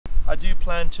I do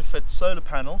plan to fit solar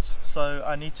panels, so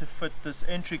I need to fit this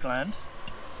entry gland.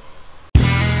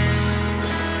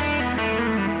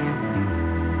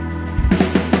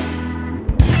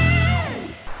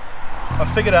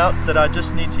 I figured out that I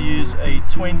just need to use a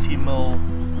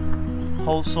 20mm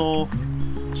hole saw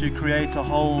to create a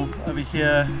hole over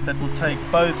here that will take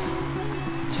both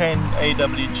 10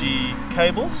 AWG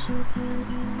cables.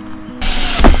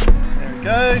 There we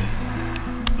go.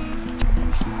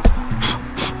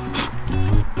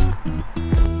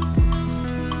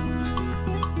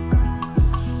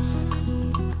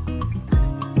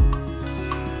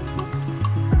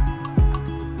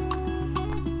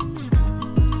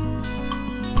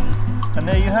 And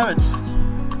there you have it,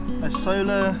 a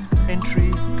solar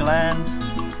entry gland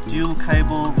dual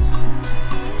cable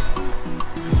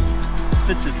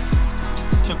fitted.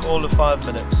 Took all of 5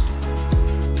 minutes.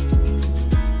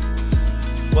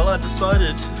 Well, I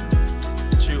decided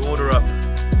to order up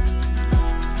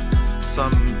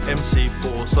some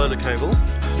MC4 solar cable.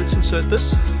 Let's insert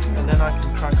this and then I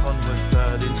can crack on with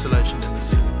the insulation in the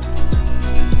ceiling.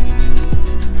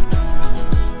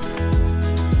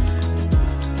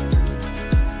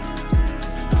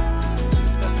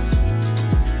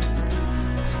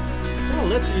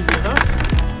 That's easy enough,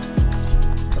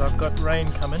 but I've got rain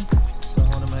coming, so I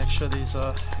want to make sure these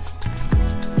are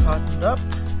tightened up.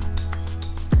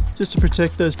 Just to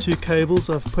protect those two cables,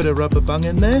 I've put a rubber bung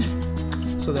in there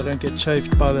so they don't get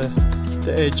chafed by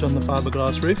the edge on the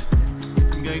fiberglass roof.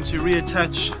 I'm going to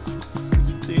reattach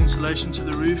the insulation to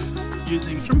the roof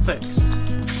using Trimflex.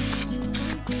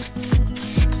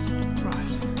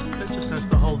 Right, that just has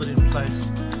to hold it in place.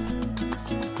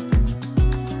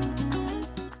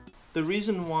 The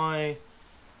reason why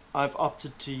I've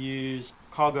opted to use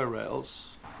cargo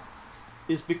rails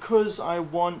is because I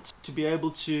want to be able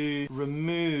to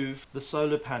remove the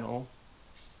solar panel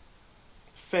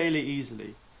fairly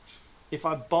easily. If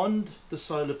I bond the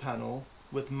solar panel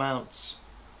with mounts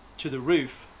to the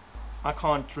roof, I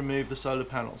can't remove the solar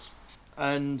panels.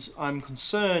 And I'm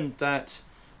concerned that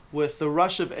with the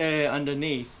rush of air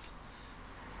underneath,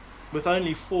 with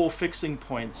only 4 fixing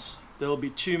points, there will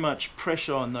be too much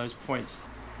pressure on those points.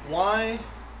 Why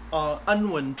are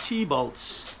Unwin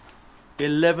T-bolts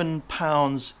 11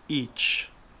 pounds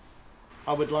each?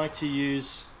 I would like to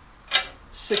use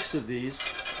 6 of these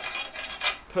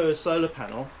per solar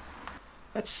panel.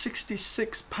 That's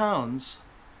 66 pounds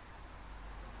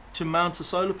to mount a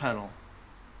solar panel.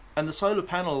 And the solar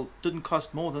panel didn't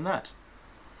cost more than that.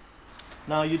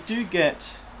 Now you do get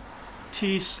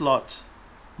T-slot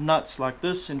nuts like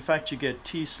this. In fact, you get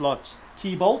T-slot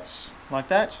T-bolts like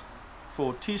that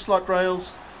for T-slot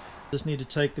rails. Just need to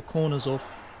take the corners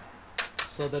off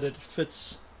so that it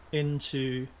fits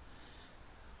into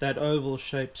that oval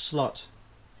shaped slot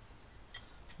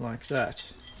like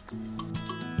that.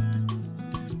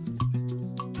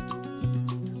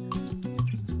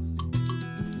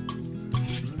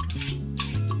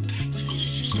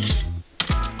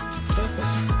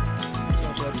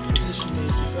 Position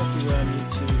these exactly where I need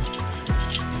to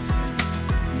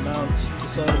mount the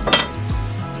solar panel.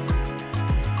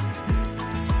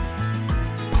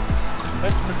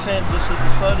 Let's pretend this is the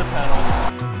solar panel.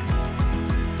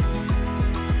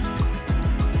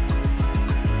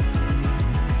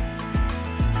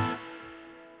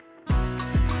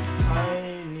 I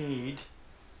need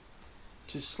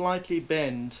to slightly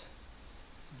bend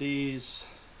these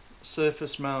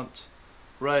surface mount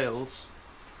rails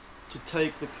to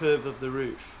take the curve of the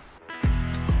roof.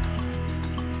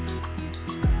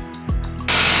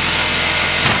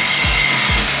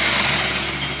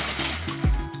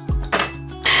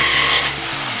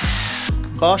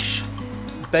 Bosch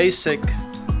basic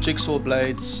jigsaw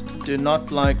blades do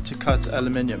not like to cut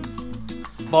aluminium.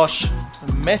 Bosch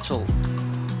metal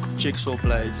jigsaw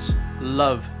blades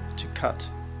love to cut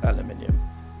aluminium.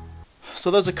 So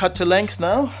those are cut to length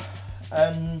now,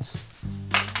 and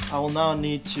I will now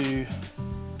need to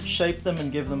shape them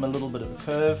and give them a little bit of a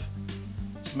curve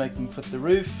to make them fit the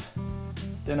roof.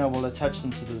 Then I will attach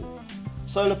them to the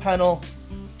solar panel,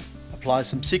 apply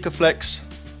some Sikaflex,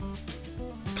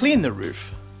 clean the roof,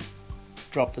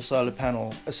 drop the solar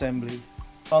panel assembly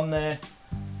on there.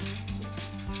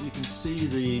 So you can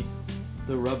see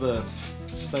the rubber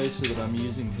spacer that I'm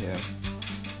using here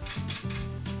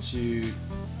to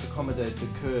accommodate the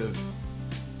curve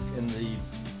in the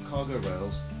cargo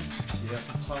rails. So you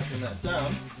have to tighten that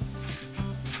down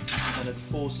and it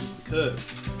forces the curve,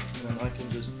 and then I can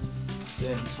just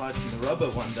then tighten the rubber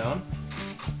one down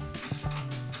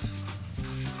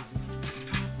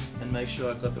and make sure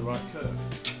I've got the right curve.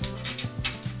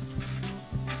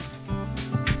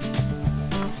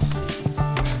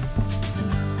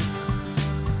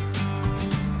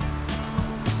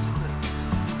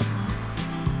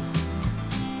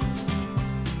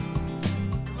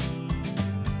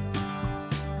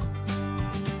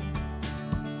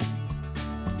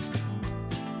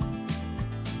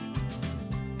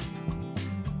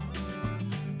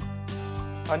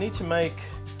 I need to make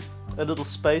a little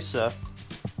spacer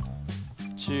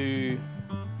to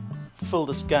fill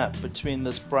this gap between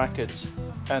this bracket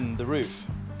and the roof.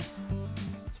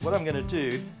 So what I'm going to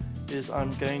do is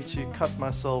I'm going to cut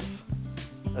myself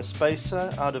a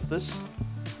spacer out of this,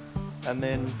 and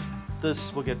then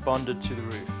this will get bonded to the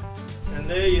roof. And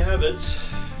there you have it.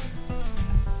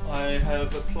 I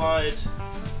have applied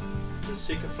the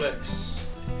Sikaflex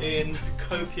in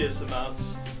copious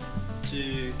amounts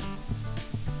to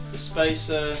the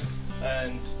spacer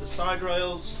and the side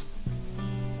rails.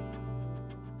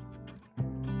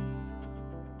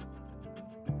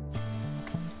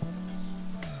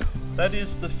 That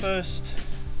is the first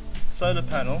solar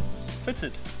panel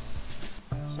fitted.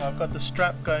 So I've got the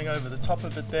strap going over the top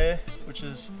of it there, which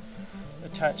is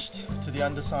attached to the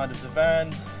underside of the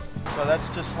van. So that's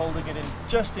just holding it in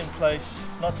just in place,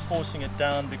 not forcing it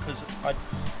down, because I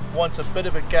want a bit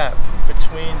of a gap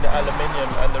between the aluminium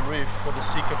and the roof for the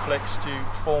Sikaflex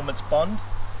to form its bond.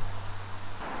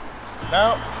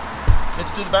 Now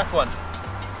let's do the back one.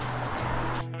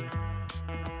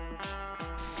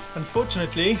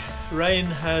 Unfortunately, rain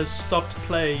has stopped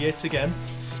play yet again.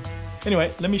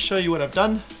 Anyway, let me show you what I've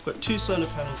done. I've got 2 solar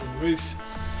panels on the roof.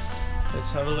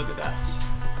 Let's have a look at that.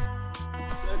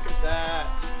 Look at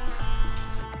that.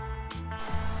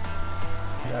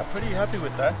 Yeah, pretty happy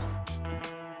with that.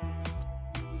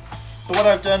 So what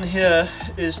I've done here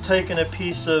is taken a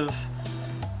piece of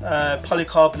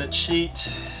polycarbonate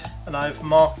sheet, and I've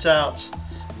marked out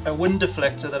a wind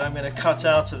deflector that I'm going to cut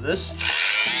out of this.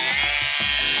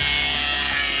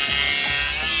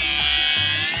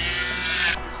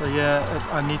 So yeah,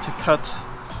 I need to cut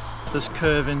this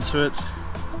curve into it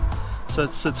so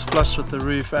it sits flush with the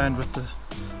roof and with the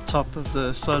top of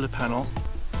the solar panel.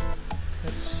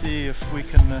 Let's see if we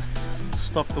can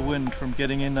stop the wind from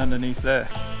getting in underneath there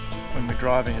when we're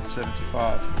driving at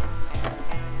 75.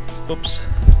 Oops,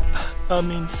 I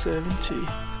mean 70.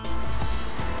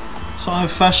 So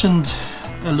I've fashioned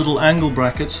a little angle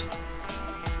bracket,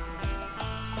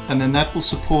 and then that will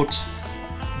support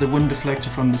the wind deflector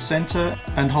from the center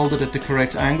and hold it at the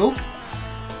correct angle.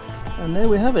 And there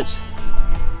we have it.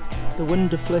 The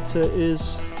wind deflector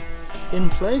is in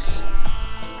place,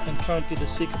 and currently the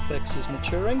Sikaflex is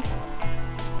maturing,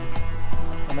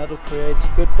 and that'll create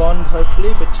a good bond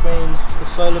hopefully between the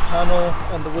solar panel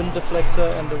and the wind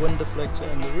deflector and the wind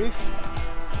deflector and the roof.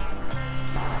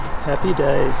 Happy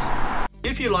days.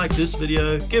 If you like this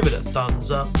video, give it a thumbs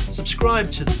up,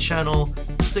 subscribe to the channel,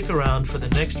 stick around for the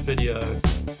next video.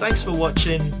 Thanks for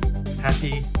watching.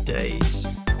 Happy days.